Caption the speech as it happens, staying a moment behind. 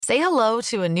Say hello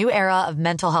to a new era of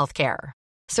mental health care.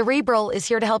 Cerebral is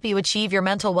here to help you achieve your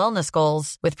mental wellness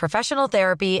goals with professional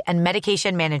therapy and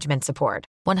medication management support.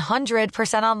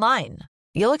 100% online.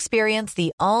 You'll experience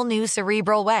the all-new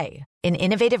Cerebral way, an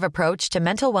innovative approach to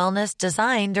mental wellness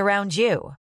designed around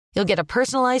you. You'll get a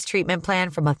personalized treatment plan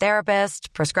from a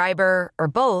therapist, prescriber, or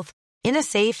both in a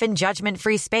safe and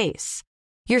judgment-free space.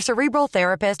 Your Cerebral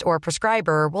therapist or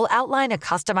prescriber will outline a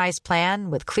customized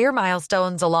plan with clear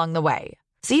milestones along the way,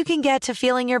 so you can get to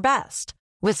feeling your best.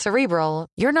 With Cerebral,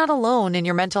 you're not alone in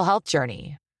your mental health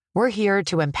journey. We're here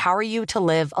to empower you to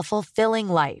live a fulfilling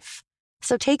life.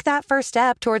 So take that first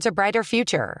step towards a brighter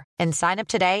future and sign up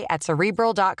today at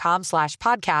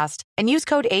Cerebral.com/podcast and use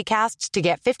code ACAST to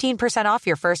get 15% off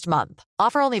your first month.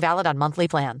 Offer only valid on monthly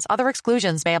plans. Other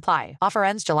exclusions may apply. Offer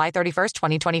ends July 31st,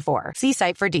 2024. See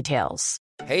site for details.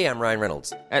 Hey, I'm Ryan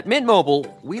Reynolds. At Mint Mobile,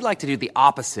 we like to do the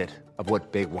opposite of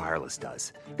what Big Wireless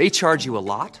does. They charge you a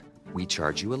lot. We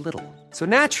charge you a little. So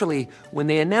naturally, when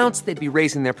they announced they'd be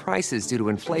raising their prices due to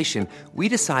inflation, we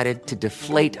decided to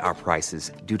deflate our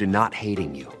prices due to not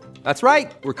hating you. That's right.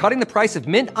 We're cutting the price of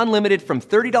Mint Unlimited from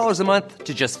 $30 a month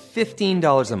to just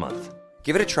 $15 a month.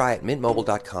 Give it a try at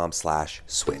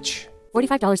mintmobile.com/switch.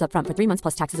 $45 up front for 3 months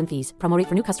plus taxes and fees. Promo rate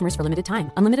for new customers for limited time.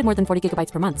 Unlimited more than 40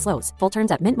 gigabytes per month. Slows full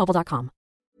terms at mintmobile.com.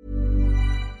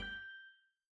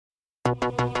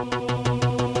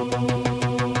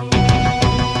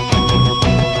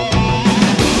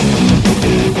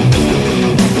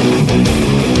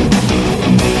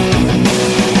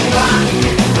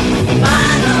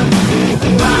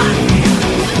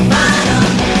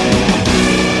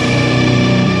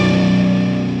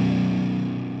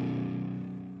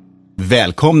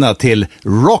 Välkomna till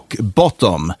Rock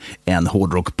Bottom, en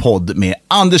hårdrockpodd med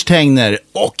Anders Tengner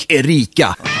och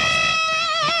Erika.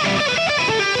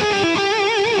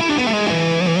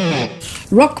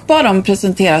 Rock Bottom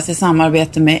presenteras i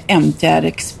samarbete med MTR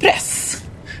Express.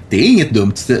 Det är inget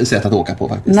dumt sätt att åka på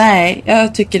faktiskt. Nej,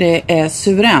 jag tycker det är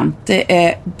suveränt. Det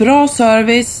är bra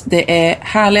service, det är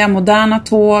härliga moderna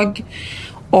tåg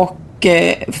och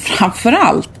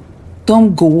framförallt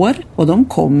de går och de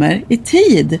kommer i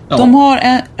tid. Ja. De har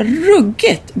en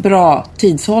ruggigt bra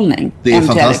tidshållning. Det är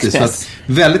fantastiskt. För att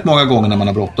väldigt många gånger när man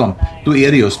har bråttom, då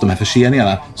är det just de här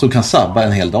förseningarna som kan sabba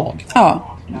en hel dag.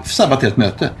 Ja. Sabba till ett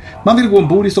möte. Man vill gå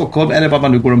ombord i Stockholm eller vad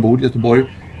man nu går ombord i Göteborg.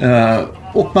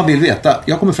 Och man vill veta,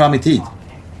 jag kommer fram i tid.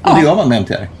 Och det gör man med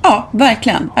MTR. Ja,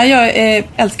 verkligen. Jag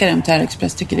älskar MTR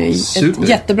Express, tycker det är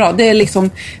jättebra. Det är liksom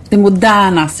det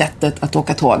moderna sättet att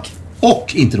åka tåg.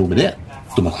 Och inte nog med det.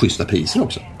 De har schyssta priser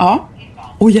också. Ja,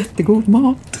 och jättegod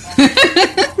mat.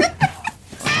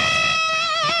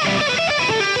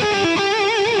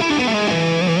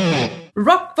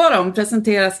 Rock Bottom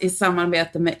presenteras i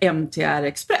samarbete med MTR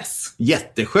Express.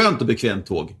 Jätteskönt och bekvämt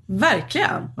tåg.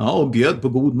 Verkligen. Ja, och bjöd på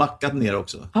god macka ner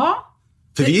också. Ja.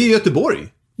 För vi är i Göteborg.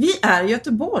 Vi är i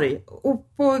Göteborg och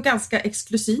på ganska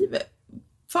exklusiv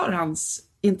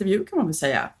förhandsintervju kan man väl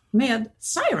säga med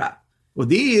Cyhra. Och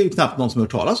det är ju knappt någon som har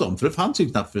hört talas om, för det fanns ju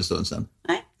knappt för en stund sedan.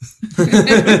 Nej.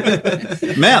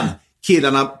 Men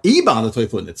killarna i bandet har ju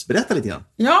funnits. Berätta lite grann.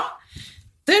 Ja,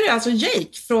 det är alltså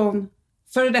Jake från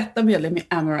före detta medlem i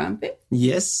Amaranthi.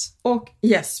 Yes. Och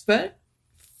Jesper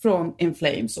från In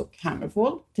Flames och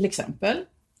Hammerfall till exempel.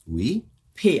 Oui.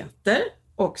 Peter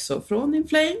också från In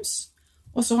Flames.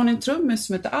 Och så har ni en trummis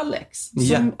som heter Alex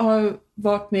som har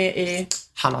varit med i...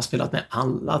 Han har spelat med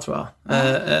alla, tror jag.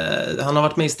 Han har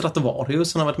varit med i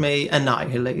Stratovarius, han har varit med i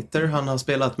Annihilator, han har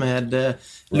spelat med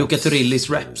Luca Turillis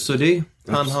Rhapsody.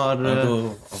 Han har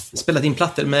spelat in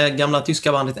plattor med gamla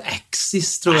tyska bandet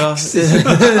Axis, tror jag.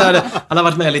 Han har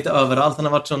varit med lite överallt. Han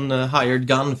har varit sån hired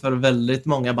gun för väldigt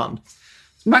många band.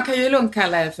 Man kan ju lugnt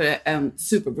kalla det för en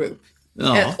supergroup.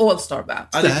 Ja. Ett all-star-band.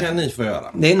 Ja, det kan ni få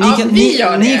göra. Ni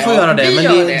får göra det, men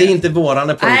det är inte våran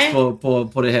approach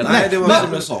på det hela. Nej, det var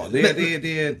som jag sa. Det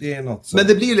är något så. Men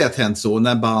det blir lätt hänt så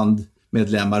när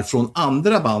bandmedlemmar från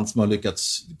andra band som har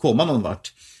lyckats komma någon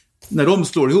vart, när de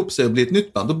slår ihop sig och blir ett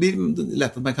nytt band, då blir det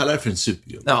lätt att man kallar det för en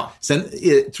supergrupp. Ja. Sen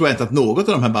tror jag inte att något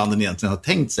av de här banden egentligen har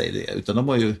tänkt sig det, utan de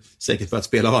har ju säkert för att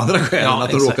spela av andra skäl än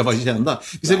att de råkar vara kända.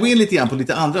 Vi ska gå in lite grann på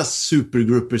lite andra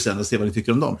supergrupper sen och se vad ni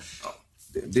tycker om dem. Ja.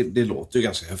 Det låter ju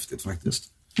ganska häftigt faktiskt.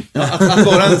 Ja, att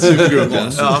vara en supergrupp.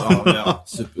 Ja,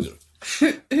 supergrupp.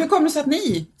 Hur kommer det sig att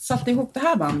ni satte ihop det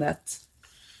här bandet?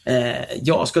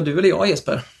 Ska du eller jag,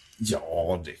 Jesper?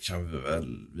 Ja, det kan vi väl.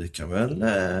 Vi kan väl...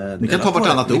 Ni kan ta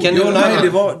vartannat ord.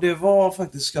 Det var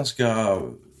faktiskt ganska...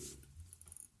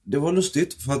 Det var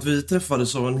lustigt för att vi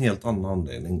träffades av en helt annan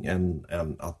anledning än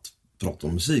att prata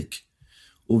om musik.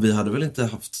 Och vi hade väl inte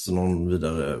haft någon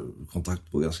vidare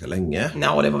kontakt på ganska länge.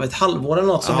 Ja, det var väl ett halvår eller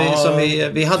något som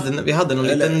vi hade någon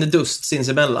liten dust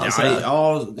sinsemellan.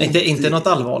 Inte något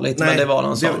allvarligt, men det var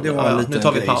någon sån. Nu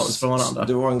tar vi paus från varandra.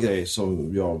 Det var en grej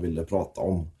som jag ville prata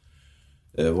om.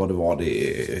 Vad det var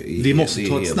vi måste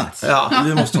ta ett snack. Ja.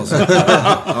 Vi måste ta ett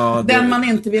snack. Den man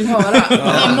inte vill höra.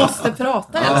 Vi måste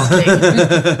prata, älskling.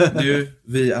 Du,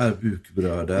 vi är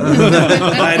bukbröder.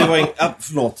 Nej,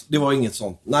 det var inget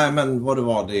sånt. Nej, men vad det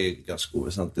var, det är ganska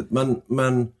oväsentligt.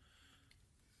 Men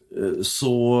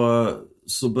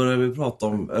så började vi prata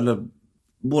om, eller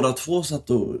båda två satt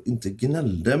och inte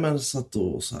gnällde, men satt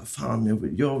och så här, fan,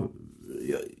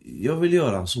 jag vill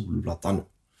göra en solplatta nu.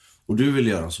 Och du vill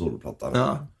göra en soloplatta.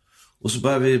 Ja. Och så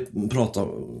började vi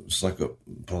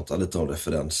prata lite om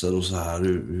referenser och så här.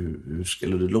 Hur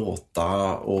skulle det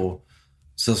låta? Och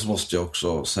sen så måste jag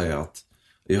också säga att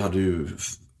jag hade ju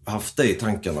haft dig i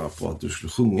tankarna på att du skulle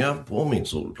sjunga på min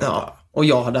soloplatta. Ja. Och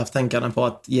jag hade haft tankarna på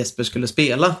att Jesper skulle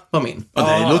spela på min.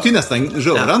 Ja, det låter ju nästan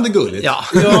rörande gulligt. Ja.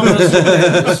 Ja, men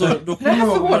så då kom jag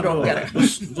ihåg,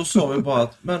 då sa vi bara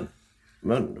att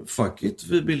men fuck it,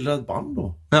 vi bildar ett band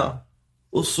då. Ja.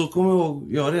 Och så kommer jag ihåg,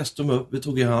 jag reste mig upp, vi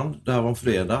tog i hand, det här var en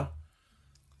fredag.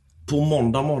 På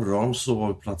måndag morgon så var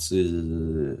vi plats i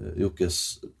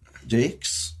Jockes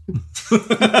Jakes.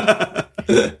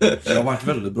 Jag har varit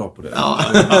väldigt bra på det. Ja.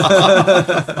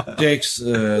 Jakes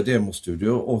demostudio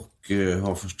och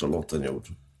har första låten gjord.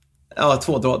 Ja,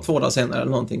 två dagar senare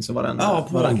eller någonting så var den. Ja,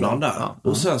 på måndagen där. Ja.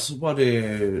 Och sen så bara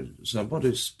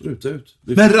det spruta ut.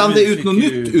 Men rann det ut något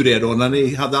nytt ur er då när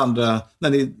ni hade när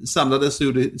ni samlades och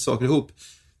gjorde saker ihop?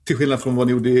 Till skillnad från vad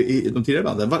ni gjorde i de tidigare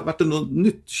banden. Vart det något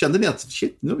nytt? Kände ni att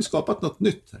shit, nu har vi skapat något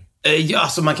nytt här? Ja,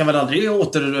 alltså man kan väl aldrig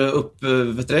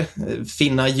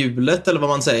finna hjulet eller vad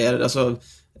man säger. Alltså,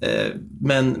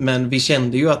 men vi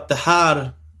kände ju att det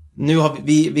här... Nu har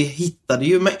vi hittade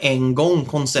ju med en gång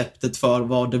konceptet för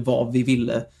vad det var vi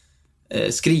ville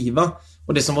skriva.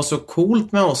 Och det som var så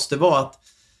coolt med oss, det var att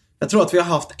jag tror att vi har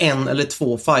haft 1 eller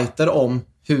 2 fighter om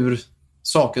hur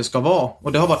saker ska vara.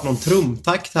 Och det har varit någon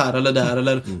trumtakt här eller där,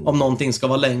 eller om någonting ska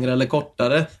vara längre eller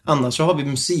kortare. Annars så har vi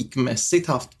musikmässigt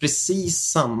haft precis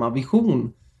samma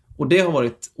vision. Och det har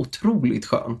varit otroligt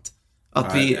skönt.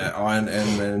 Att vi... Ja, en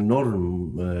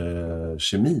enorm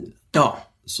kemi. Ja.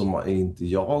 Som inte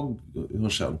jag har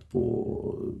känt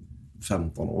på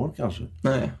 15 år kanske.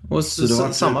 Nej, och så det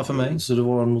var samma för mig. Så det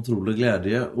var en otrolig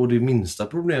glädje. Och det minsta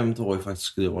problemet var ju faktiskt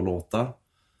att skriva låtar.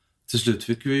 Till slut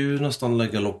fick vi ju nästan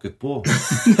lägga locket på.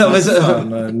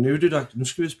 Nu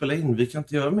ska vi spela in. Vi kan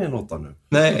inte göra mer låtar nu.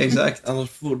 Nej, exakt. Annars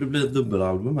får det bli ett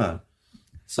dubbelalbum här.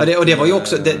 Så ja, det var ju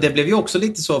också, det blev ju också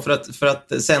lite så för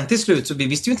att sen till slut så vi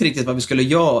visste ju inte riktigt vad vi skulle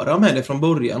göra med det från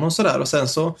början och sådär. Och sen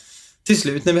så till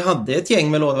slut när vi hade ett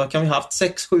gäng med låtar, vad kan vi haft?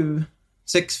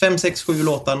 5, 6, 7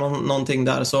 låtar någonting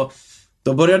där, så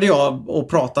då började jag att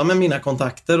prata med mina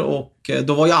kontakter och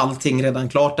då var ju allting redan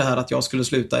klart, det här att jag skulle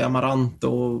sluta i Amarant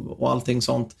och allting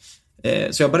sånt.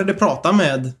 Så jag började prata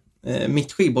med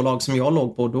mitt skivbolag som jag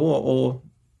låg på då och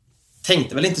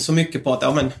tänkte väl inte så mycket på att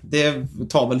ja, men det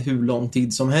tar väl hur lång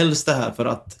tid som helst det här, för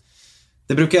att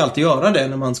det brukar ju alltid göra det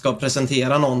när man ska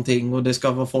presentera någonting och det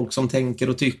ska vara folk som tänker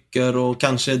och tycker och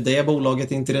kanske det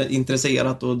bolaget är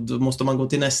intresserat och då måste man gå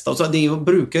till nästa. Och så det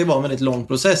brukar ju vara en väldigt lång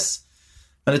process.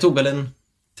 Men det tog väl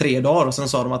 3 dagar och sen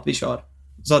sa de att vi kör.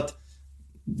 Så att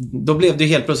då blev det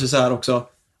helt plötsligt så här också.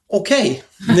 Okej,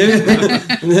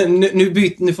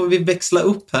 nu får vi växla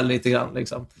upp här lite grann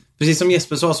liksom. Precis som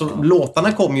Jesper sa, så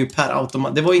låtarna kom ju per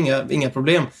automat. Det var inga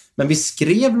problem. Men vi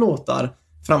skrev låtar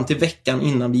fram till veckan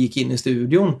innan vi gick in i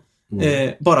studion.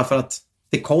 Bara för att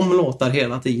det kom låtar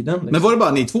hela tiden. Liksom. Men var det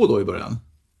bara ni 2 då i början?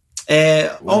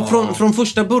 Ja, från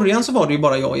första början så var det ju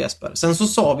bara jag och Jesper. Sen så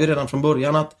sa vi redan från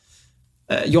början att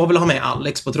jag vill ha med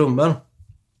Alex på trummor.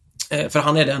 För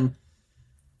han är den...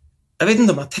 Jag vet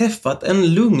inte om jag har träffat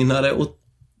en lugnare och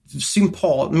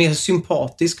mer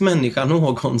sympatisk människa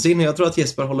någonsin. Jag tror att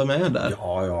Jesper håller med där.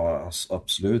 Ja,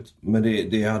 absolut. Men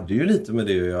det hade ju lite med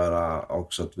det att göra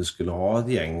också, att vi skulle ha ett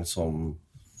gäng som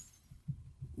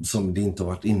det inte har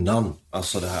varit innan.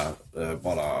 Alltså det här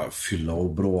bara fylla och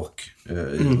bråk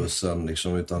i bussen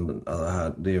liksom, utan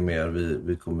det är mer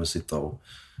vi kommer sitta och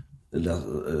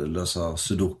lösa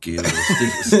sudoku och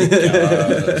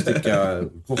sticka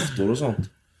koftor och sånt.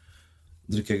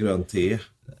 Dricka grönt te.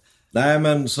 Nej,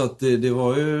 men så att det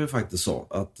var ju faktiskt så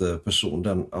att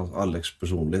Alex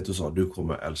personlighet, du sa du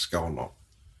kommer älska honom.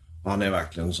 Han är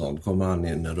verkligen sån. Kommer han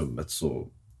in i rummet så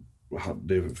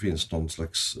det finns någon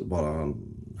slags bara en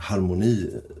harmoni.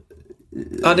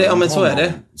 Ja, men så är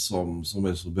det. Som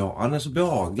är så han är så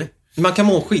behaglig. Man kan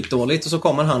må skitdåligt och så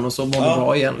kommer han och så mår det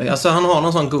bra igen. Alltså han har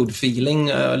någon sån good feeling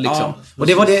liksom. Ja, och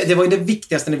det var ju det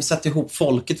viktigaste när vi satte ihop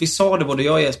folket. Vi sa det både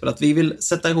jag och Jesper att vi vill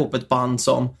sätta ihop ett band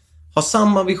som har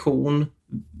samma vision,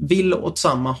 vill åt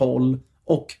samma håll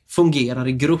och fungerar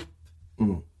i grupp.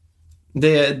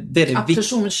 Det är det viktigaste.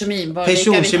 Personkemin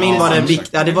var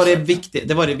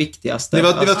det viktigaste. Ni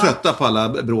var trötta på alla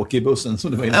bråk i bussen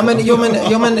som du var inne på.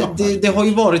 Men det har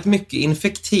ju varit mycket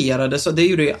infekterade, så det är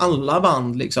ju det i alla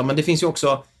band liksom. Men det finns ju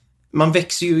också, man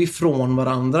växer ju ifrån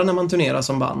varandra när man turnerar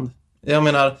som band. Jag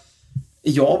menar,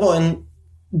 jag var en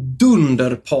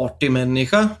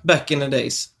dunderpartymänniska back in the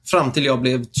days. Fram till jag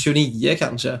blev 29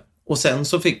 kanske. Och sen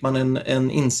så fick man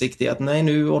en insikt i att nej,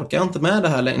 nu orkar jag inte med det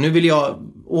här längre. Nu vill jag...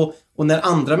 Och när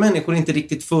andra människor inte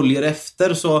riktigt följer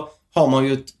efter så har man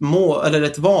ju ett mål eller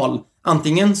ett val.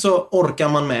 Antingen så orkar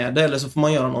man med det eller så får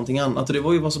man göra någonting annat. Och det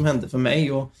var ju vad som hände för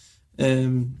mig. Och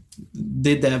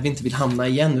det är där vi inte vill hamna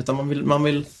igen. Utan man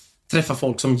vill träffa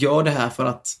folk som gör det här för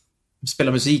att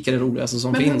spela musik är det roligaste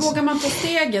som finns. Men hur vågar man ta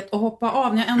steget och hoppa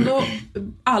av? Ni har ändå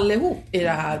allihop i det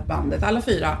här bandet, alla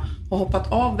 4, har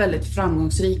hoppat av väldigt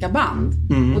framgångsrika band.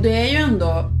 Och det är ju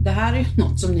ändå, det här är ju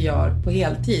något som ni gör på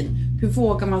heltid. Hur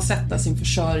vågar man sätta sin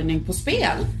försörjning på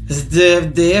spel?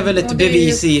 Det är väl ett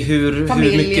bevis i hur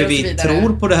mycket vi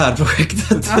tror på det här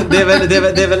projektet. Det är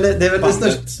väl det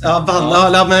största.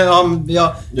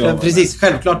 Precis,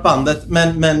 självklart bandet.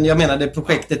 Men jag menar det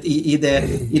projektet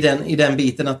i den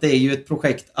biten att det är ju ett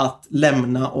projekt att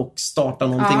lämna och starta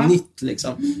någonting nytt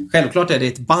liksom. Självklart är det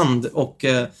ett band och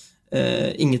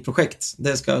inget projekt.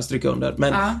 Det ska jag stryka under.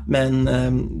 Men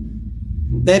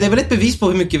det är väl ett bevis på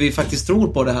hur mycket vi faktiskt tror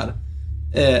på det här.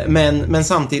 Men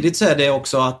samtidigt så är det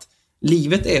också att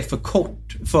livet är för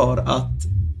kort för att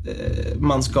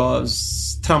man ska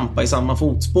trampa i samma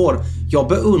fotspår. Jag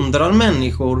beundrar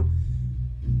människor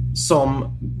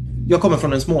som... Jag kommer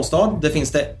från en småstad. Det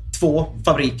finns det 2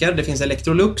 fabriker. Det finns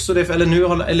Electrolux eller nu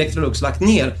har Electrolux lagt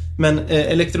ner. Men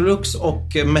Electrolux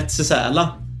och Metsäla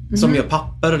som gör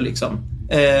papper liksom.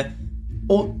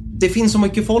 Och det finns så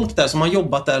mycket folk där som har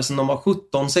jobbat där sedan de var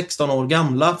 17-16 år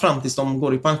gamla fram tills de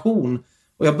går i pension.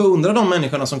 Och jag beundrar de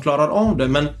människorna som klarar av det.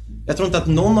 Men jag tror inte att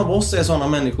någon av oss är sådana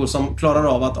människor som klarar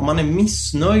av att om man är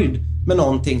missnöjd med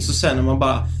någonting så känner man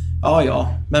bara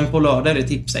men på lördag är det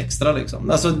tips extra liksom.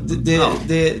 Alltså jag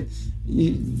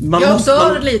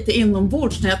dör lite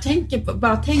inombords när jag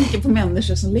tänker på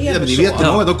människor som lever men så. Vet du,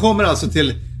 de kommer alltså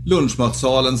till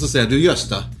lunchmatsalen så säger du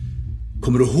Gösta,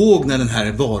 kommer du ihåg när den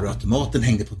här varuautomaten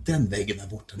hängde på den väggen där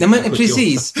borta? Ja, men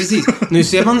precis. Nu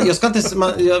ser man, jag ska inte...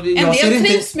 Jag ser inte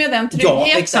trivs med den tryggheten.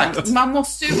 Ja, exakt. Man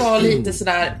måste ju vara lite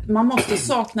sådär... Man måste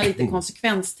sakna lite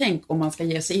konsekvenstänk om man ska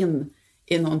ge sig in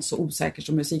i någon så osäker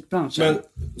som musikbranschen. Men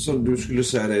som du skulle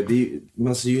säga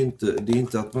man ser ju inte... Det är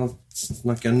inte att man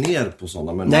snackar ner på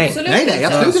sådana människor. Nej,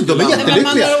 absolut inte. De är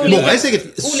jättelyckliga. Många är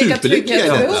säkert superlyckliga i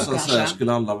detta.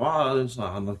 Skulle alla vara så här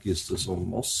anarkister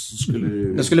som oss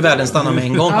då skulle världen stanna med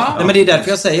en gång. Nej, men det är därför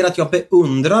jag säger att jag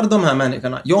beundrar de här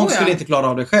människorna. Jag skulle inte klara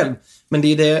av det själv. Men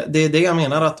det är det jag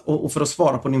menar att, och för att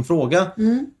svara på din fråga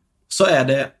så är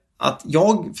det att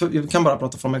jag kan bara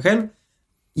prata för mig själv.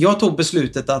 Jag tog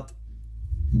beslutet att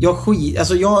jag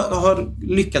har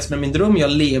lyckats med min dröm.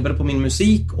 Jag lever på min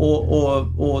musik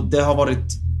och det har varit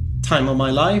time of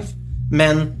my life.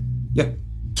 Men jag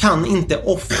kan inte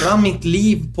offra mitt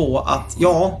liv på att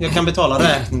jag kan betala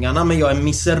räkningarna men jag är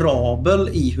miserabel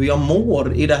i hur jag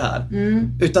mår i det här.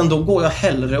 Utan då går jag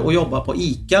hellre och jobbar på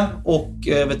ICA och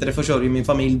försörjer min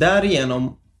familj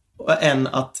därigenom än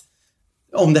att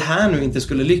om det här nu inte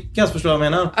skulle lyckas, förstår jag vad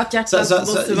jag menar? Att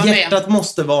hjärtat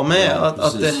måste vara med.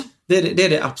 Att det är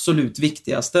det absolut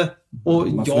viktigaste. Och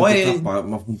man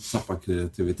får inte tappa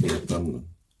kreativiteten.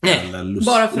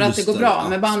 Bara för att det går bra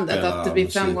med bandet, att det blir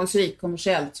framgångsrikt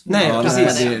kommersiellt. Nej,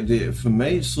 precis. För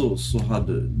mig så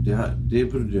hade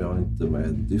det brydde jag inte med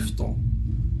ett dyft om.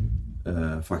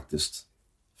 Faktiskt.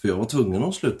 För jag var tvungen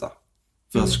att sluta.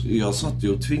 För jag satt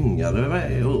ju och tvingade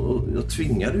mig och jag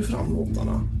tvingade ju fram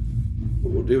låtarna.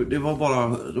 Och det var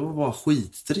bara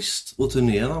skittrist. Och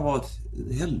turnéerna var ett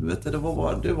helvete. Det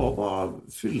var bara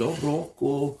fylla och bråk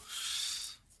och...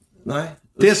 Nej.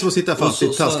 Det är som att sitta fast i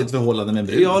ett taskigt förhållande med en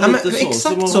brud. Ja, men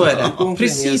exakt så är det.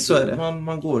 Precis så är det.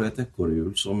 Man går i ett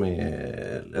ekorrhjul som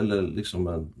är... Eller liksom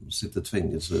man sitter i ett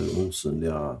fängelse med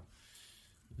osynliga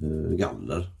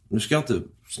galler. Nu ska jag inte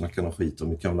snacka någon skit om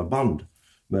mitt gamla band.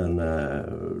 Men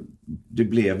det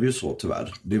blev ju så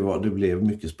tyvärr. Det blev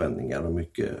mycket spänningar och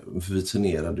mycket... För vi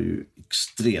turnerade ju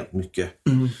extremt mycket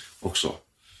också.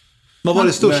 Vad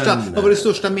var det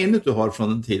största minnet du har från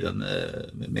den tiden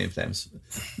med In Flames?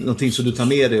 Någonting som du tar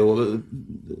med dig och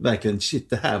verkligen, shit,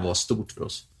 det här var stort för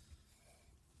oss.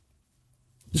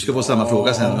 Du ska få samma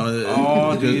fråga sen.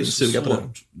 Ja, det är suga på.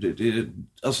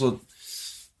 Alltså...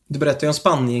 Du berättade ju om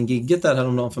Spanien-gigget där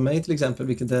häromdagen för mig till exempel,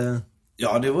 vilket är...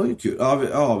 Ja, det var ju kul.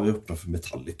 Ja, vi öppnade för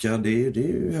Metallica. Det är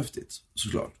ju häftigt,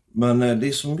 såklart. Men det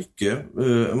är så mycket.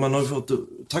 Man har ju fått,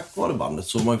 tack vare bandet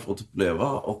så har man ju fått uppleva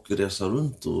och resa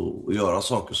runt och göra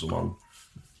saker som man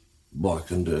bara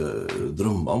kunde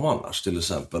drömma om annars. Till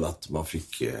exempel att man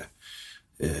fick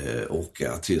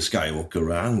åka till Skywalker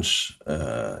Ranch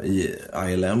i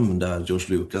ILM där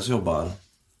George Lucas jobbar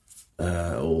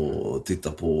och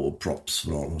titta på props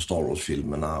från Star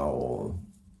Wars-filmerna och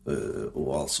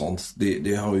allt sånt.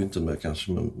 Det har ju inte med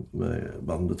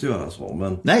bandet att göra så.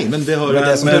 Men, nej, men det har,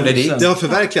 det har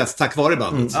förverkligats tack vare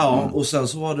bandet. Ja, och sen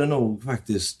så var det nog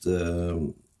faktiskt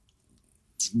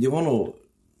det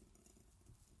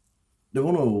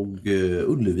var nog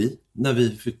Ullevi när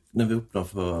vi öppnade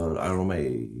för Iron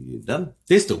Maiden.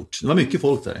 Det är stort. Det var mycket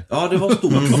folk där. Ja, det var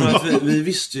stort. För att vi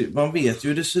visste ju, man vet ju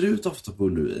hur det ser ut ofta på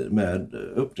Ullevi med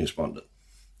öppningsbandet.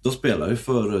 Då spelar vi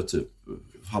för typ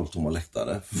halvtomma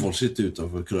läktare. För folk sitter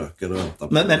utanför krökar och väntar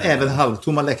på men även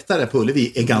halvtomma läktare på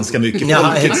Ullevi är ganska mycket folk.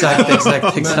 Ja,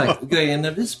 exakt. Grejen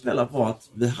när vi spelade var att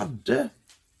vi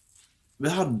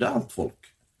hade allt folk.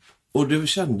 Och det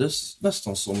kändes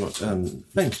nästan som en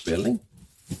bänkspelning.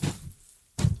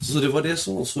 Så det var det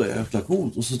som var så jävla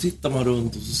coolt. Och så tittar man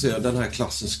runt och så ser den här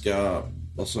klassiska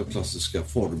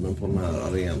formen på den här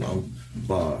arenan.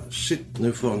 Bara, shit,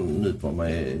 nu får jag nypa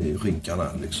mig i skinkan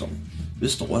här liksom. Vi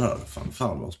står här,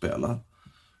 fan och spelar.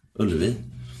 Ullevi.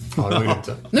 Ja, det var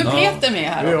inte. Nu Peter med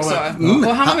här också. Och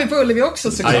han var med på Ullevi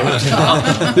också såklart.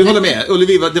 Du håller med.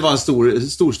 Ullevi, det var en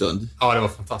stor stund. Ja, det var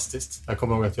fantastiskt. Jag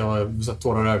kommer ihåg att jag satt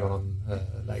tårar i ögonen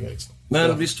läge liksom.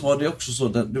 Men visst var det också så,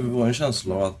 det var en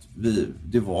känsla av att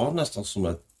det var nästan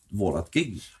som vårat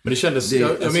gig. Men det kändes,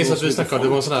 jag minns att vi snackade, det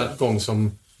var en sån här gång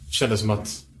som kändes som att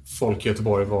folk i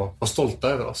Göteborg var stolta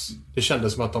över oss. Det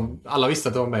kändes som att alla visste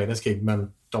att det var Maidens gig,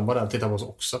 men de var där och tittade på oss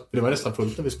också. Det var nästan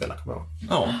fullt när vi spelade, kommer jag ihåg.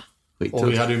 Ja.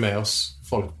 Och vi hade ju med oss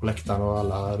folk på läktaren och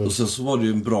alla... Och sen så var det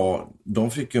ju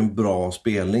de fick ju en bra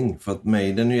spelning, för att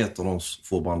Maiden är ju ett av de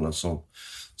få banden som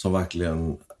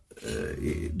verkligen,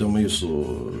 de är ju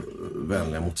så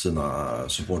vänliga mot sina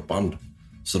supportband.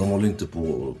 Så de håller inte på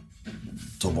att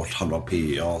ta bort halva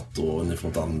PA't och ni får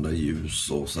inte använda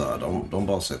ljus och så här. De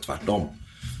bara säger tvärtom.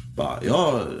 Bara,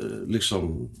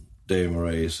 liksom Dave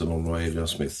Murrays och Adrian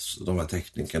Smiths, de här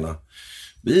teknikerna.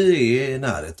 Vi är i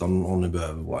närheten om ni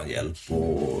behöver vår hjälp,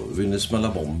 och vill ni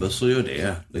smälla bomber så gör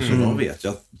det. Liksom, de vet ju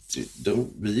att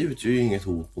vi utgör ju inget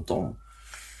hot mot dem.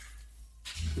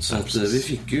 Så att, vi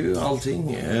fick ju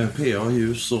allting, PA,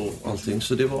 ljus och allting.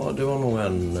 Så det var nog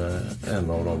en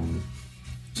av dem.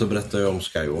 Så berättade jag om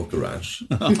Skywalker Ranch.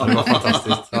 Ja, det var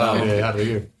fantastiskt. Ja,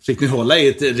 herregud. Fick ni hålla i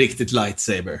ett riktigt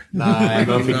lightsaber? Nej,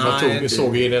 men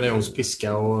såg ju Indiana Jones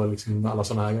piska och liksom alla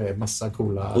såna här grejer. Massa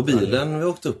coola... Och bilen vi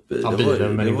åkte upp i. Ja, det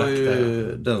var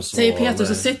ju den som säger Peter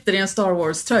så sitter i en Star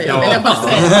Wars-tröja. Ja. Vill jag bara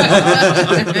säga.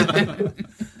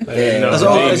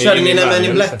 Alltså, körde ni Men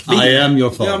in Black? I am your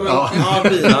father. Ja,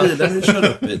 bilen vi körde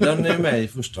upp i. Den är med i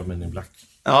första Men in Black.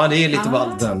 Ja, det är lite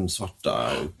ballt. Den svarta...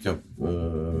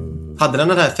 Hade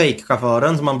den här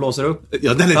fake-chauffören som man blåser upp?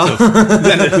 Ja, den är tuff.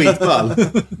 Den är skitball.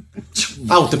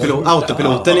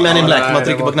 Autopiloten i Men in Black. Man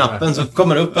trycker på knappen så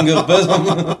kommer det upp en gubbe som...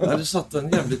 Ja, det satt en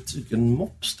jävligt en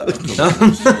mops där.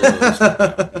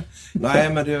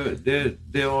 Nej, men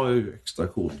det var ju extra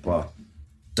coolt. Bara,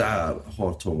 där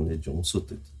har Tony Jones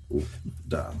suttit.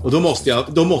 Och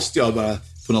då måste jag bara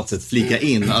på något sätt flika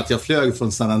in att jag flög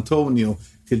från San Antonio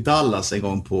till Dallas en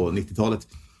gång på 90-talet.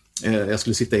 Jag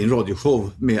skulle sitta i en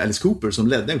radioshow med Alice Cooper som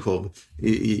ledde en show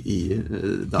i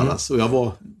Dallas. Och jag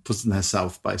var på den här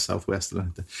South by Southwest eller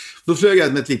inte. Då flög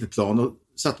jag med ett litet plan och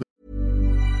satt med.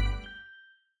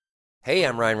 Hey,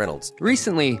 I'm Ryan Reynolds.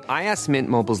 Recently, I asked Mint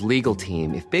Mobile's legal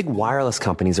team if big wireless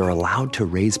companies are allowed to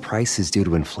raise prices due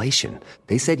to inflation.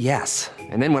 They said yes.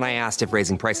 And then when I asked if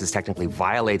raising prices technically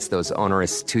violates those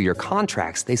onerous 2-year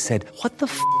contracts, they said, "What the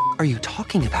f*** are you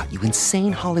talking about, you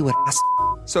insane Hollywood ass?"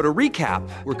 So to recap,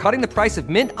 we're cutting the price of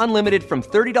Mint Unlimited from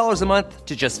 $30 a month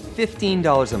to just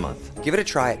 $15 a month. Give it a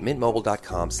try at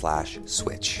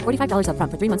mintmobile.com/switch. $45 up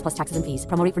front for 3 months plus taxes and fees.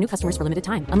 Promo rate for new customers for limited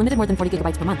time. Unlimited more than 40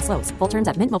 gigabytes per month. Slows full terms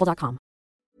at mintmobile.com.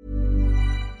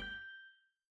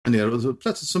 Och så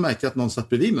plötsligt så märkte jag att någon satt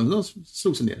bredvid mig. De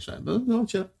slog sig ner så här. Det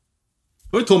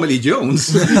var ju Tommy Lee Jones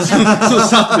som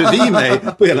satt bredvid mig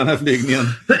på hela den här flygningen.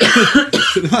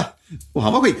 Och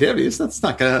han var skittrevlig, just att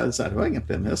snacka så här, det var inga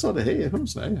problem. Jag sa det, hej, jag är från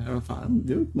Sverige. Jag var fan,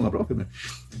 det är många bra filmer.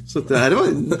 Så det här,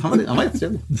 han var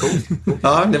jättetrevlig.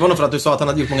 Ja, det var nog för att du sa att han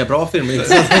hade gjort många bra filmer.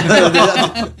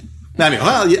 Nej, men jag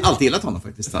har alltid gillat honom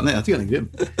faktiskt. Nej, jag tycker han är grym.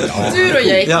 Ja. Du då,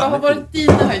 Jake, vad har varit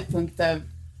dina höjdpunkter?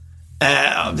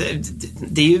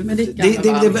 Det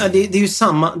är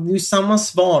ju samma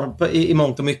svar i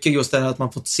mångt och mycket, just det här att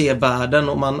man fått se världen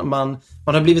och man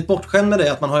har blivit bortskämd med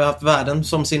det, att man har ju haft världen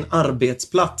som sin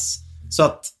arbetsplats, så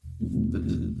att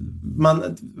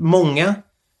många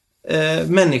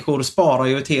människor sparar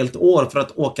ju ett helt år för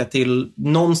att åka till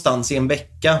någonstans i en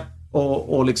vecka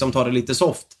och liksom ta det lite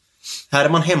soft. Här är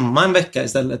man hemma en vecka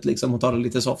istället liksom och tar det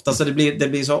lite soft. Alltså det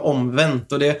blir så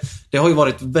omvänt, och det har ju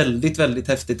varit väldigt, väldigt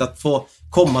häftigt att få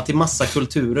komma till massa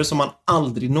kulturer som man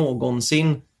aldrig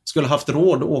någonsin skulle haft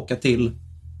råd att åka till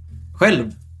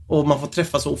själv. Och man får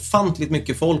träffa så ofantligt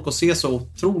mycket folk och se så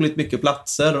otroligt mycket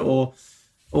platser och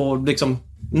liksom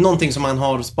någonting som man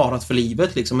har sparat för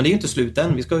livet liksom. Men det är ju inte slut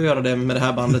än. Vi ska ju göra det med det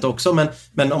här bandet också,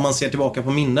 men om man ser tillbaka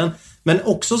på minnen. Men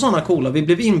också sådana coola. Vi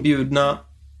blev inbjudna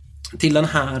till den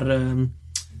här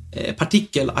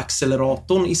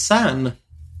partikelacceleratorn i CERN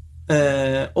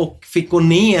och fick gå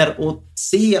ner och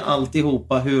se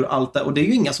alltihopa, hur allt är. Och det är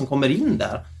ju inga som kommer in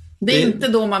där. Det är inte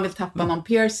då man vill tappa någon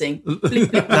piercing.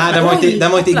 Nej,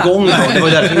 den var inte igång då. Det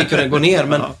var därför vi kunde gå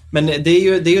ner. Men det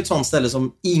är ju ett sånt ställe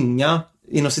som inga,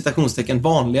 inom citationstecken,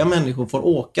 vanliga människor får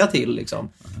åka till liksom.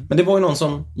 Men det var ju någon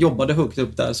som jobbade högt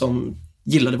upp där som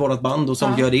gillade vårat band och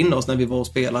som bjöd in oss när vi var och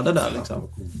spelade där liksom.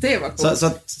 Det var coolt. Så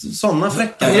att sådana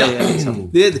fräcka grejer liksom.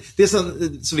 Det är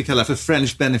som vi kallar för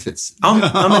French benefits.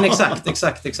 Ja, men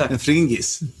exakt. En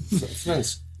fringis.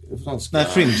 Nej,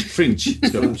 fringe.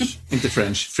 Inte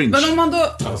French, fringe. Men om man då,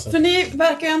 för ni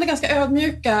verkar ju ändå ganska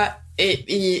ödmjuka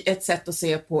i ett sätt att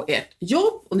se på ert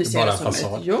jobb, och ni ser det som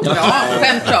ett jobb. Ja,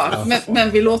 självklart.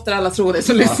 Men vi låter alla tro det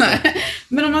som lyssnar.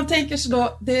 Men om man tänker sig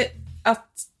då, att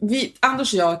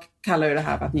Anders och jag kallar ju det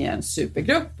här för att ni är en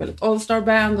supergrupp eller ett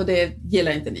all-star-band, och det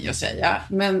gillar inte ni att säga.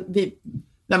 Men vi...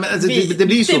 Nej, men alltså, det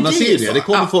blir ju så, man ser det. Det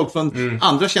kommer folk från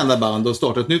andra kända band och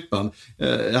startar ett nytt band.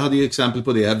 Jag hade ju exempel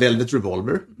på det. Velvet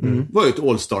Revolver var ju ett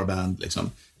all-star-band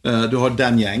liksom. Du har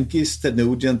Dan Yankees, Ted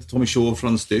Nugent, Tommy Shaw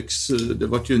från Styx. Det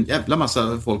var ju en jävla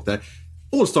massa folk där.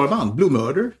 All-star-band, Blue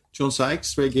Murder, John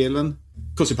Sykes, Ray Gillen,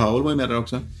 Cozy Powell var ju med där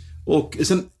också. Och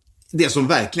sen, det som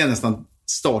verkligen nästan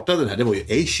startade det här, det var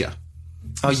ju Asia.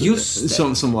 Ja, just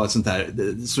det. Som var ett sånt där,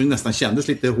 som nästan kändes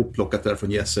lite hopplockat där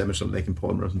från Yes, Emerson, Lake and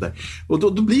Palmer och sånt där. Och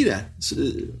då blir det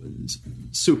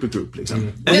supergroup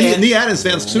liksom. Ni är en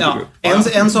svensk supergroup. Ja.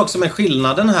 En sak som är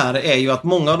skillnaden här är ju att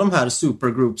många av de här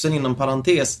supergroupsen, inom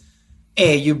parentes,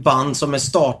 är ju band som är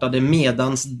startade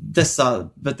medans dessa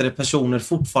personer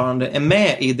fortfarande är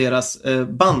med i deras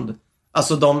band.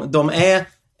 Alltså de är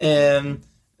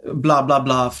bla bla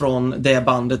bla från det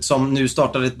bandet som nu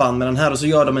startar ett band med den här, och så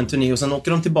gör de en turné och sen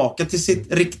åker de tillbaka till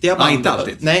sitt riktiga band. Nej, inte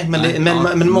alltid. Nej,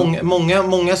 men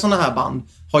många sådana här band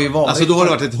har ju varit... Alltså då har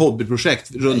det varit ett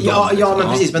hobbyprojekt runt om. Ja, men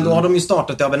precis. Men då har de ju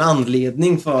startat det av en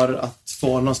anledning för att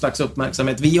få någon slags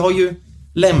uppmärksamhet. Vi har ju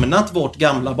lämnat vårt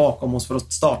gamla bakom oss för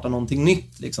att starta någonting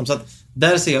nytt liksom. Så att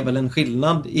där ser jag väl en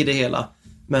skillnad i det hela.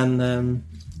 Men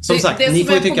som sagt, ni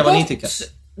får ju tycka vad ni tycker.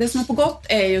 Det som är på gott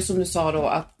är ju, som du sa då,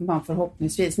 att man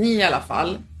förhoppningsvis, ni i alla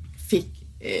fall, fick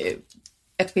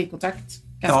ett skivkontrakt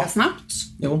ganska snabbt.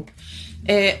 Jo.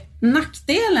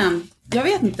 Nackdelen, jag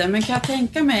vet inte, men kan jag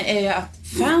tänka mig, är att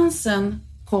fansen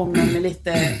kommer med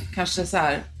lite kanske så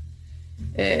här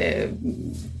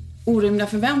orimliga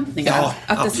förväntningar. Ja,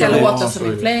 att det ska låta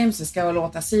som i Flames, det ska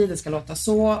låta det ska låta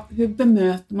så. Hur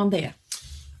bemöter man det?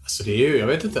 Alltså det är ju, jag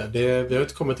vet inte, vi har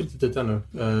inte kommit riktigt dit ännu.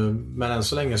 Men än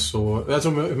så länge så, jag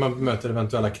tror hur man möter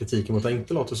eventuella kritiker mot att det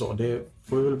inte låter så, det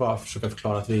får vi väl bara försöka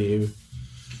förklara att vi är ju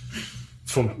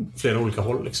från flera olika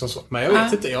håll liksom så. Men jag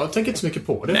vet inte, jag tänker inte så mycket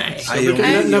på det.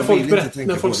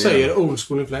 När folk säger old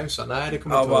school influencer, nej det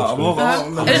kommer inte vara.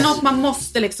 Är det något man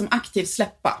måste liksom aktivt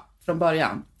släppa från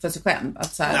början för sig själv?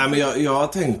 Att så här... Nej, men jag har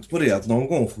tänkt på det, att någon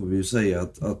gång får vi ju säga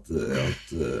att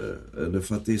eller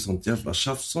för att det är sånt jävla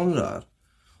tjafs om det där.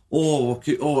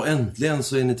 Äntligen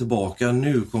så är ni tillbaka.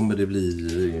 Nu kommer det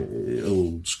bli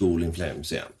old school in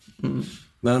Flames igen.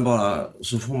 Men bara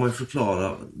så får man ju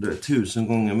förklara det 1000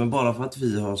 gånger. Men bara för att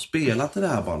vi har spelat i det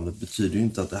här bandet betyder ju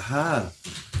inte att det här...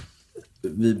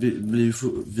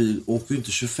 Vi åker ju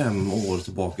inte 25 år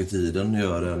tillbaka i tiden och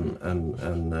gör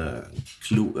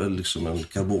liksom en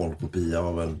karbonkopia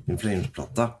av en In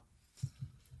Flames-platta.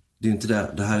 Det är inte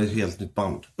det här är ett helt nytt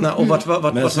band. Nej, och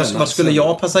vart skulle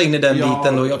jag passa in i den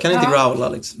biten då? Jag kan inte growla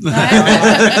liksom.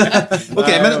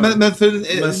 Okej,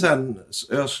 men sen,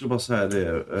 jag skulle bara säga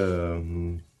det.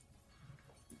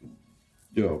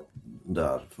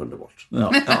 Där föll det bort.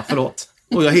 Ja, förlåt.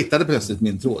 Och jag hittade plötsligt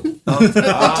min tråd. Då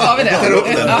tar vi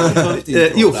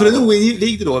det. Jo, för en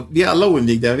oinvigd då. Vi är alla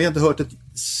oinvigda. Vi har inte hört ett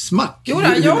smack. Jo,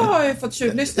 jag har ju fått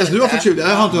tjuvlyssna. Du har fått tjuvlyssna.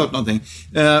 Jag har inte hört någonting.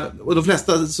 Och de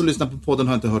flesta som lyssnar på podden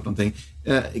har inte hört någonting.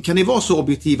 Kan ni vara så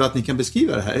objektiva att ni kan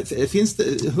beskriva det här?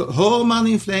 Hör man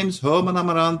In Flames? Hör man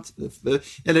Amarant?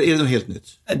 Eller är det något helt nytt?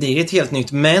 Det är ett helt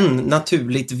nytt, men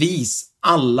naturligtvis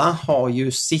alla har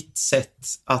ju sitt sätt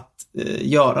att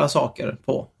göra saker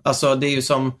på. Alltså det är ju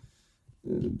som...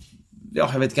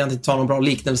 jag vet inte ta någon bra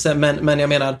liknelse, men jag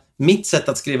menar mitt sätt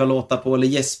att skriva låtar på, eller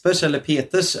Jespers eller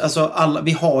Peters, alltså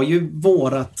vi har ju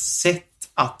vårat sätt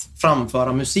att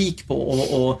framföra musik på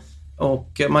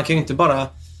och man kan ju inte bara,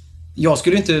 jag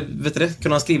skulle inte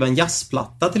kunna skriva en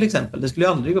jazzplatta till exempel, det skulle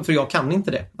jag aldrig gå, för jag kan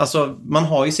inte det. Alltså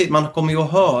man kommer ju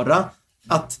att höra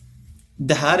att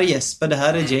det här är Jesper, det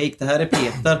här är Jake, det här är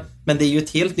Peter, men det är ju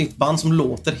ett helt nytt band som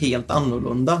låter helt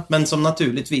annorlunda, men som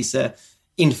naturligtvis är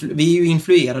vi är ju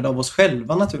influerade av oss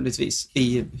själva naturligtvis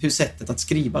i hur sättet att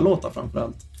skriva låtar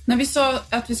framförallt. När vi sa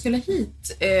att vi skulle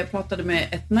hit, pratade med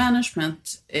ett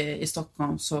management i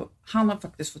Stockholm, så han har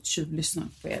faktiskt fått tjuvlyssna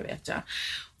på er, vet jag.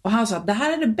 Och han sa att det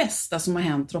här är det bästa som har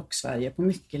hänt Rock-Sverige på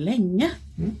mycket länge.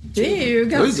 Det är ju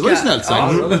ganska... Det var ju snällt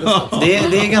sagt. Ja, det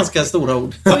är ganska stora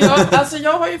ord. Och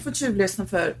jag har ju fått tjuvlyssna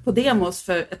på demos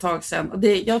för ett tag sedan. Och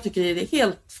jag tycker det är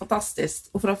helt fantastiskt.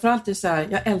 Och framförallt är det så här,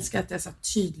 jag älskar att det är så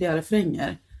tydliga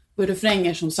refränger. Och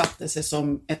refränger som satte sig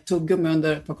som ett tuggummi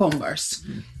under på Converse.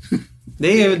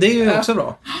 Det är ju också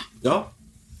bra. Ja.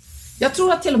 Jag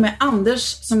tror att till och med Anders,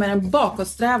 som är en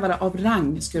bakåtsträvare av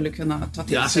rang, skulle kunna ta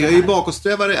till sig jag är ju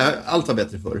bakåtsträvare, allt var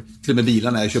bättre förr. Till och med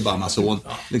bilarna, jag kör bara Amazon.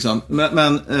 Liksom.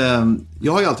 Men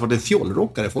jag har ju alltid varit en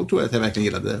fjollrockare. Folk tror att jag verkligen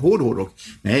gillade hårdrock.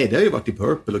 Nej, det har ju varit i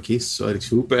Purple och Kiss och Alex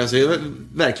Cooper. Alltså, jag har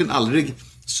verkligen aldrig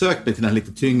sökt mig till den här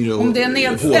lite tyngre och om det är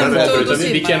nedstämt,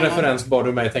 vilken referens bad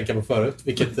du mig tänka på förut?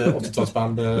 Vilket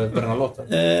 80-talsband på den här låten?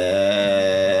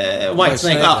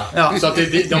 Whitesnake. Ja. Så att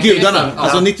gudarna.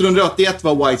 Alltså 1981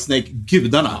 var Whitesnake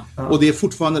gudarna. Och det är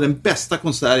fortfarande den bästa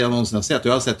konsert jag någonsin har sett.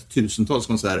 Jag har sett tusentals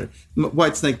konserter.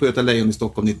 Whitesnake på Göta Lejon i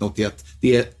Stockholm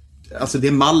 1981. Det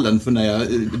är mallen för när jag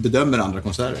bedömer andra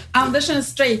konserter. Anders är den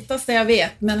straightaste jag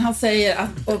vet, men han säger att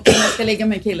om jag ska ligga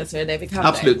med en kille så är det David Coverdale.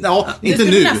 Absolut, ja, inte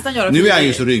nu. Nu är jag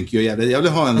ju så rynkig och jävligt. Jag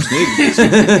vill ha en snygg.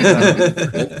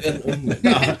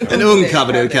 En ung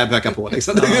Coverdale kan jag pöka på.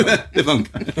 Liksom. Det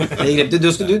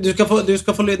funkar. Du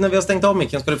ska få när vi har stängt av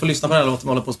micken, ska du få lyssna på den här låten vi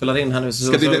håller på att spela in här nu.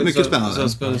 Ska bli mycket spännande. Så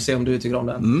ska vi se om du tycker om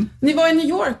den. Ni var i New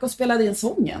York och spelade in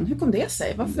sången. Hur kom det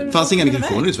sig? Det fanns inga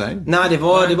mikrofoner i Sverige. Nej, det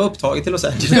var upptaget till Los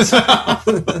Angeles.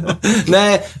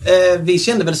 Nej, vi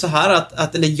kände väl så här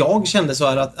eller jag kände så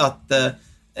här att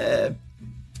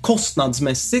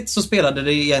kostnadsmässigt så spelade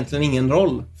det egentligen ingen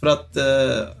roll. För att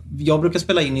jag brukar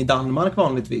spela in i Danmark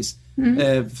vanligtvis.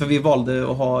 För vi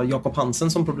valde att ha Jakob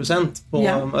Hansen som producent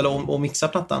och mixa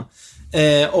plattan.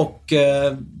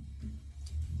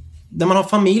 Där man har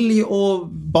familj och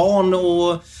barn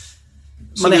och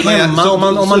man är hemma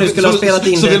om man nu skulle ha spelat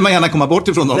in så vill man gärna komma bort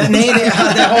ifrån dem.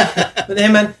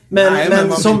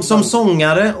 Men som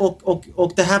sångare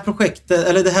och det här projektet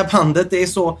eller det här bandet, det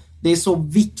är så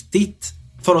viktigt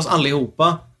för oss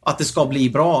allihopa att det ska bli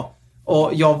bra.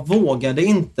 Och jag vågade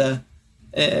inte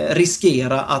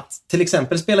riskera att till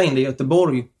exempel spela in det i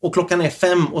Göteborg och klockan är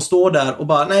 5 och står där och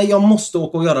bara nej, jag måste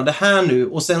åka och göra det här nu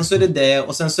och sen så är det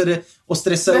och sen så är det och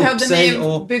stressa upp sig.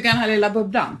 Behövde ni bygga den här lilla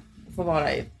bubblan och få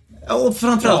vara i? Och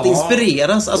framförallt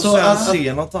inspireras.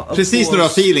 Precis när du har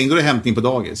feeling, då är det hämtning på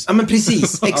dagis. Ja, men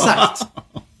precis, exakt.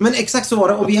 Men exakt så var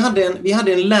det. Och vi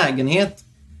hade en lägenhet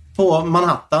på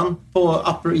Manhattan, på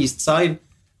Upper East Side.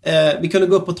 Vi kunde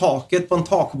gå upp på taket på en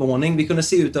takvåning. Vi kunde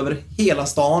se ut över hela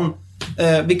stan.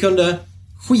 Vi kunde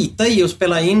skita i och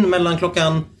spela in mellan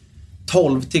klockan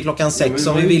 12 till klockan 6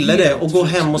 om vi ville det. Och gå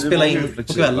hem och spela in på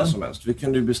kvällen. Vi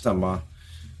kunde ju bestämma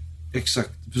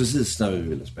exakt precis när vi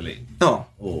ville spela in. Ja.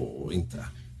 Och inte.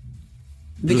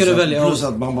 Vi kunde välja. Plus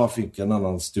att man bara fick en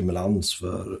annan stimulans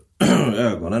för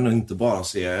ögonen och inte bara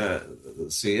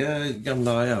se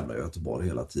gamla jävla Göteborg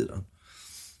hela tiden.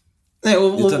 Nej,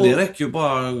 utan det räcker ju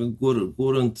bara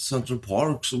gå runt Central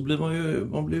Park så blir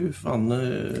man blir ju fan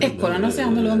ekorrarna ser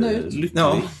annorlunda ut. Lycklig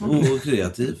och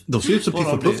kreativ. De ser ut som Piff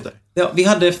och Puff där. Ja, vi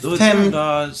hade 5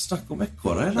 snack om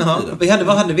ekorrar hela tiden.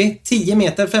 Vad hade vi? 10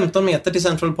 meter, 15 meter till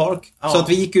Central Park. Ja. Så att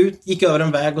vi gick över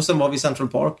en väg och sen var vi i Central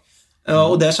Park.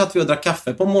 Och där satt vi och drack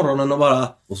kaffe på morgonen och bara...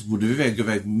 Och så borde vi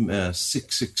iväg med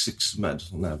 666 med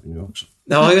sån här nu också.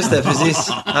 Ja, just det,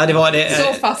 precis. Ja, det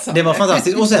var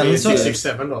fantastiskt. Och sen så...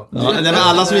 6-7 då. Ja,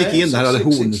 alla som gick in där hade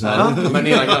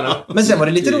horn. Men sen var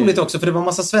det lite roligt också, för det var en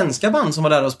massa svenska band som var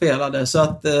där och spelade. Så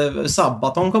att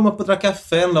Sabaton kom upp och drack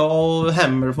kaffe en dag, och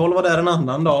Hammerfall var där en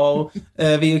annan dag. Och,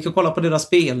 vi gick och kollade på deras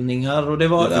spelningar. Och det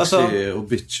var, jag fick se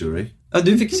Obituary. Ja,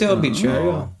 du fick se Obituary,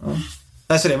 ja.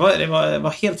 Alltså det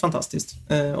var helt fantastiskt.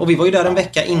 Och vi var ju där en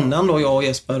vecka innan då, jag och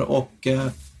Jesper, och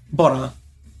bara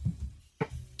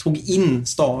tog in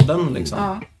staden liksom.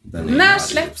 Ja. När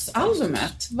släpps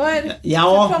albumet? Vad är det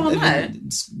för planer?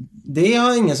 Det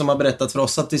har ingen som har berättat för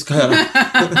oss att vi ska göra.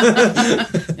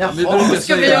 Jaha,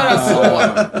 ska vi göra så?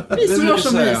 Vi som har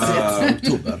så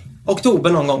mysigt. Oktober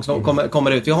någon gång som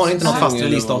kommer ut. Vi har inte något fast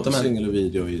releasedatum än. Singel och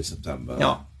video i september.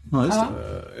 Ja. Just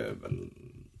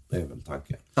det är väl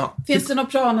tanken. Ja. Finns det några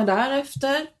planer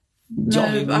därefter?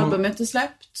 När albumet är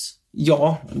släppt?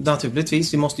 Ja,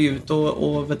 naturligtvis. Vi måste ju ut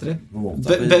och vet du,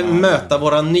 möta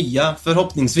våra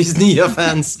förhoppningsvis nya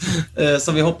fans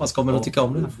som vi hoppas kommer att tycka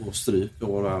om det. Få stryk och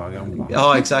våra gamla.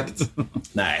 Ja, exakt.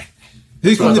 Nej.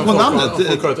 Hur kom ni på namnet?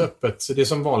 Folk har ett öppet. Det är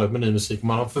som vanligt med ny musik. Om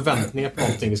man har förväntningar på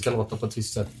någonting, det ska låta på ett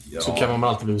visst sätt, så kan man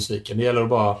alltid bli besviken. Det gäller att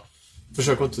bara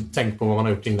försöka inte tänka på vad man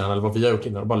har gjort innan eller vad vi har gjort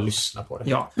innan och bara lyssna på det.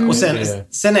 Ja, och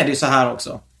sen är det ju så här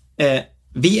också.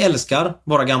 Vi älskar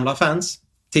våra gamla fans.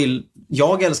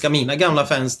 Jag älskar mina gamla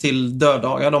fans till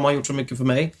döddagar. De har gjort så mycket för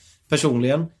mig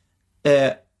personligen.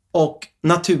 Och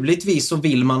naturligtvis så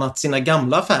vill man att sina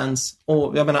gamla fans,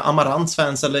 och jag menar Amarants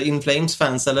fans eller In Flames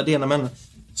fans eller det ena, men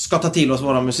ska ta till oss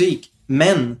våra musik.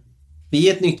 Men vi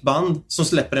är ett nytt band som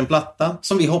släpper en platta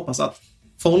som vi hoppas att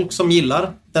folk som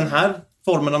gillar den här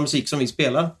formen av musik som vi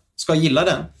spelar ska gilla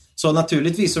den. Så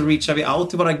naturligtvis så reachar vi out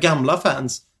till våra gamla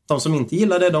fans. De som inte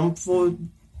gillar det, de får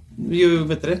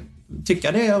ju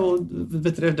tycka det och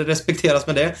det respekteras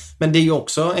med det. Men det är ju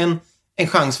också en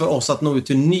chans för oss att nå ut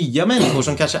till nya människor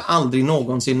som kanske aldrig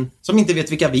någonsin, som inte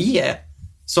vet vilka vi är,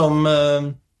 som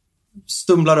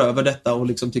stumlar över detta och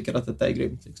liksom tycker att detta är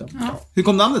grymt liksom. Ja. Hur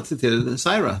kom namnet till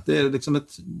Cyhra? Det är liksom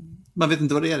man vet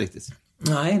inte vad det är riktigt.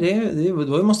 Nej,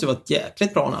 det måste ju vara ett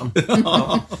jäkligt bra namn.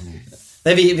 Ja.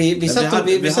 Nej, vi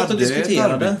satt och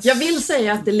diskuterade. Jag vill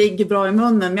säga att det ligger bra i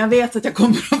munnen, men jag vet att jag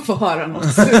kommer att få höra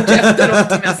något surt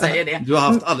efteråt om jag säger det. Du har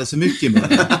haft alldeles för mycket i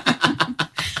munnen.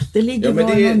 Det ligger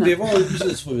bra i munnen. Det var ju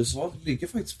precis vad vi sa. Det ligger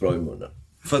faktiskt bra i munnen.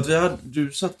 För att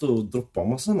du satt och droppade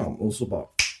massa namn och så bara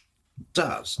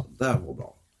där var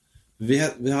bra.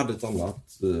 Vi hade ett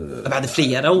annat... Vi hade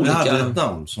flera olika... Vi hade ett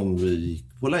namn som vi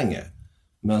gick på länge.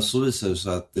 Men så visade det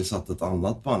sig att det satt ett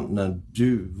annat band. När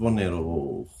du var nere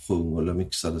och sjöng eller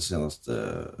mixade senaste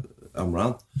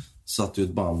Amarant, satt ju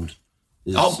ett band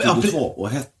i Studio 2 och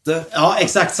hette... Ja,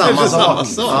 exakt samma sak.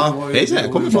 Hej,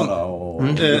 jag kommer ifrån.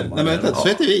 Nej, men så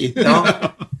heter vi. Ja.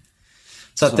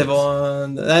 Så att det var...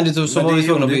 Nej, så var vi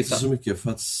tvungna att byta. Inte så mycket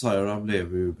för att Cyhra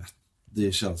blev ju...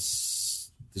 Det känns...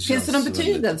 Finns det någon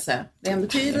betydelse? Det är en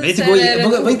betydelse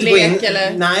eller ordlek?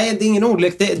 Eller? Nej, det är ingen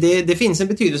ordlek. Det finns en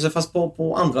betydelse fast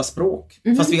på andra språk.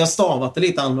 Mm-hmm. Fast vi har stavat det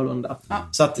lite annorlunda. Ja.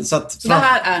 Så det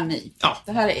här är ni? Ja.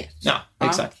 Det här är ert? Ja,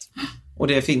 exakt. Och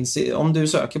det finns, om du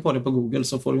söker på det på Google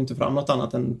så får du inte fram något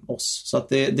annat än oss. Så att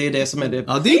det är det som är det.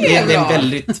 Ja, det är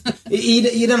väldigt...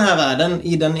 I den här världen,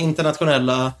 i den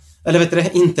internationella...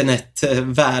 Eller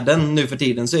internetvärlden nu för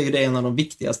tiden, så är ju det en av de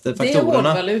viktigaste faktorerna. Det är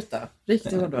hårdvaluta.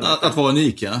 Riktigt hårdvaluta. Att vara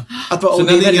unik, ja. Så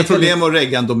det är inga problem att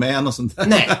regga en domän och sånt där.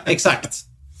 Nej, exakt.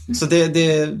 Så det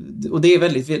är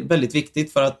väldigt, väldigt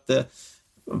viktigt, för att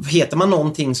heter man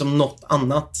någonting som något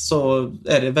annat så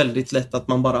är det väldigt lätt att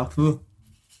man bara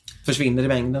försvinner i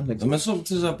mängden. Liksom. Ja, men som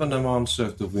till exempel när man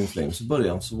sökte på In Flames i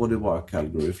början så var det bara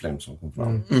Calgary Flames som kom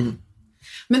fram. Mm.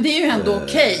 Men det är ju ändå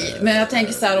okej. Men jag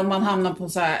tänker så här, om man hamnar på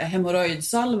så här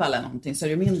hemorrojdsalva eller någonting så är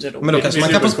det ju mindre då. Men då kanske man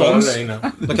kan få spons.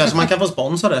 Då kanske man kan få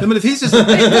spons av det. Ja, men det finns ju så.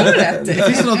 Det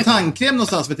finns ju någon tandkräm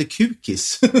någonstans som heter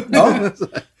Kukis. Ja.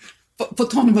 På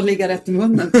tal om att ligga rätt i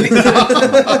munnen.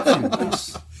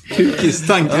 Kukis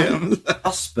tandkräm.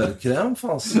 Asperkräm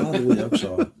fanns det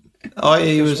också. Ja,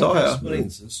 i USA ja.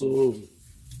 Så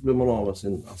blir man av med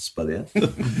sin asper.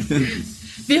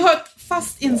 Vi har ett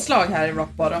fast inslag här i Rock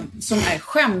Bottom som är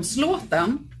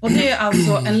skämslåten. Och det är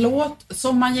alltså en låt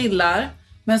som man gillar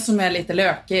men som är lite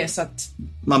lökig, så att...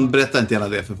 Man berättar inte gärna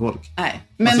det för folk. Nej,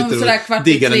 men om sådär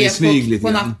 2:45 på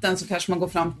natten så kanske man går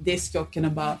fram till discjockeyn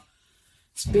och bara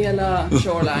spela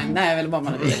Shoreline. Nej, eller vad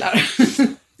man gillar.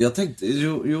 Jag tänkte,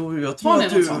 jag tror att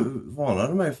du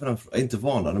varnade mig för den frågan. Inte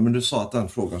varnade, men du sa att den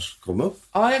frågan kom upp.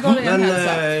 Ja, jag gav det en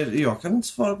hälsa. Jag kan inte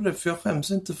svara på det, för jag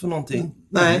skäms inte för någonting.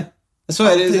 Nej. Så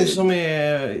är det som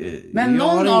är... Men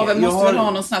någon av er måste väl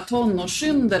ha någon sån här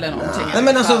tonårssynd eller någonting. Nej,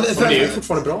 men alltså, det är ju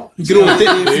fortfarande bra. Gråt, det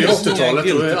är ju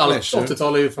 80-talet och allt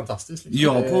 80-tal är ju fantastiskt.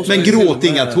 Liksom. Men gråt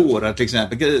inga tårar till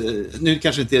exempel. Nu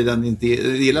kanske inte den inte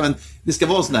gillar, men det ska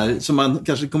vara sån här som man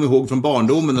kanske kommer ihåg från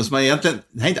barndomen och som man egentligen,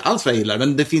 det här är inte alls vad jag gillar,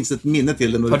 men det finns ett minne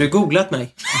till den. Har du googlat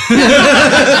mig?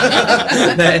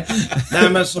 Nej,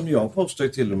 men som jag postar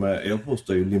till och med, jag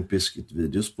postar ju Limp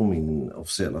Bizkit-videos på min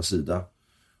officiella sida.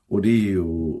 Och det är ju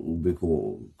OBK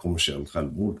kommersiellt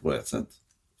självmord på ett sätt.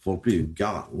 Folk blir ju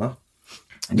galna.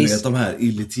 Du vet de här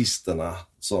elitisterna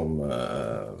som...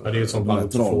 det är ju ett sånt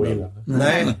band få illa.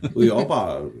 Nej, och jag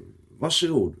bara,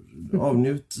 varsågod,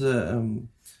 avnjut.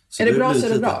 Är det bra så är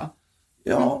det bra.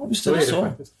 Ja, visst är det så.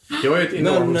 Jag är ett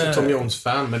enormt Tom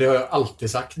Jones-fan, men det har jag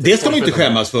alltid sagt. Det ska man inte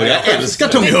skämmas för. Jag älskar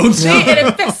Tom Jones. Det är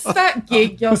det bästa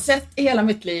gig jag har sett i hela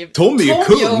mitt liv. Tom är ju Tom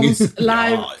kung. Jones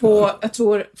live på, jag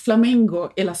tror, Flamingo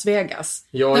i Las Vegas.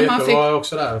 Jag var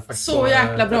också där faktiskt. Så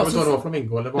jäkla bra. Jag vet inte det var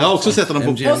Flamingo eller vad. Jag har också sett honom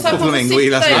på Flamingo i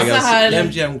Las Vegas.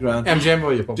 MGM Grand. MGM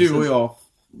var ju på. Du och jag,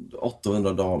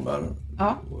 800 damer.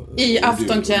 Ja, i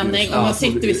aftonklänning och man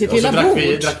sitter vid sitt lilla bord.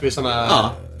 Drack vi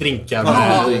såna drinkar.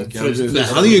 Han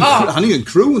är ju en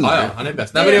crooner. Ja, han är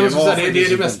bäst. Nej, men det är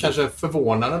det mest kanske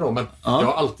förvånande då, men jag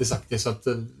har alltid sagt det så att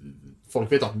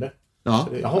folk vet om det. Ja.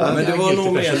 Men det var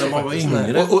nog mer när man var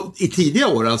yngre. Och i tidiga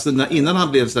år, alltså innan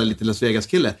han blev så här lite Las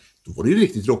Vegas-kille, då var det ju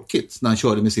riktigt rockigt. När han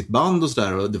körde med sitt band och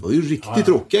sådär. Och det var ju riktigt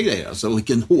rockiga grejer. Alltså, och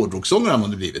vilken hårdrocksångare han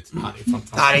hade blivit. Ja, det är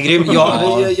fantastiskt. Ja, det är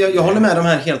grymt. Jag håller med de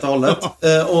här helt och hållet.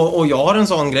 Och jag har en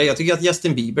sån grej. Jag tycker att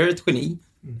Justin Bieber är ett geni.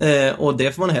 Och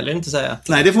det får man heller inte säga.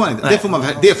 Nej, det får man inte.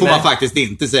 Det får man faktiskt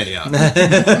inte säga.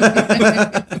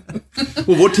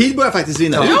 Och vår tid börjar faktiskt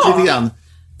vinna ut lite grann.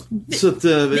 Så att,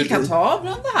 vi kan ta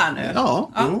avrunda här nu.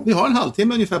 Ja, vi har en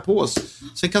halvtimme ungefär på oss.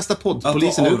 Sen kastar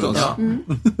poddpolisen ut oss.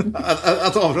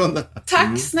 Att avrunda.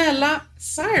 Tack snälla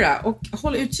Cyhra, och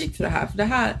håll utkik för det här. För det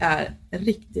här är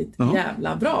riktigt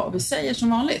jävla bra. Och vi säger som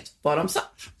vanligt, bara om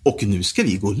satt. Och nu ska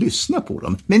vi gå och lyssna på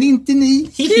dem. Men inte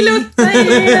ni. Kilutta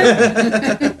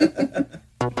er!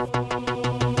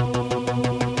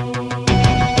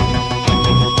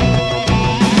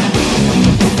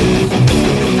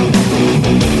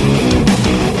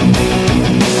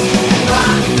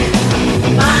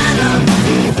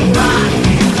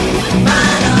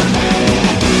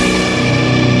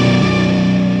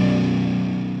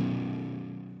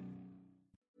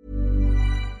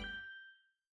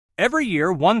 Every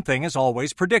year, one thing is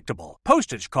always predictable.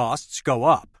 Postage costs go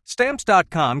up.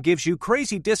 Stamps.com gives you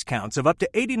crazy discounts of up to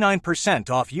 89%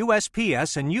 off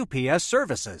USPS and UPS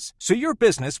services, so your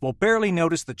business will barely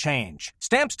notice the change.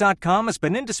 Stamps.com has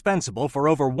been indispensable for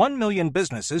over 1 million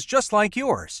businesses just like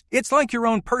yours. It's like your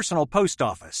own personal post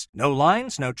office. No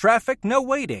lines, no traffic, no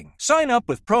waiting. Sign up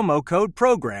with promo code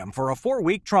PROGRAM for a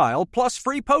 4-week trial plus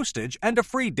free postage and a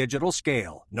free digital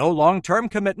scale. No long-term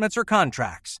commitments or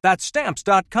contracts. That's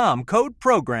Stamps.com, code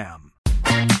PROGRAM.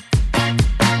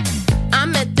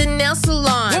 I'm at the nail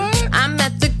salon. What? I'm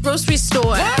at the grocery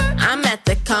store. What? I'm at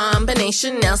the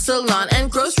combination nail salon and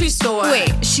grocery store.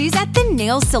 Wait, she's at the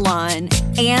nail salon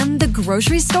and the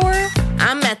grocery store?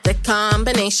 I'm at the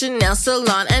combination nail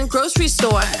salon and grocery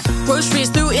store.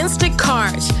 Groceries through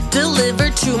Instacart,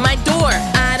 delivered to my door.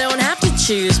 I don't have to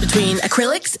choose between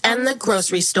acrylics and the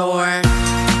grocery store.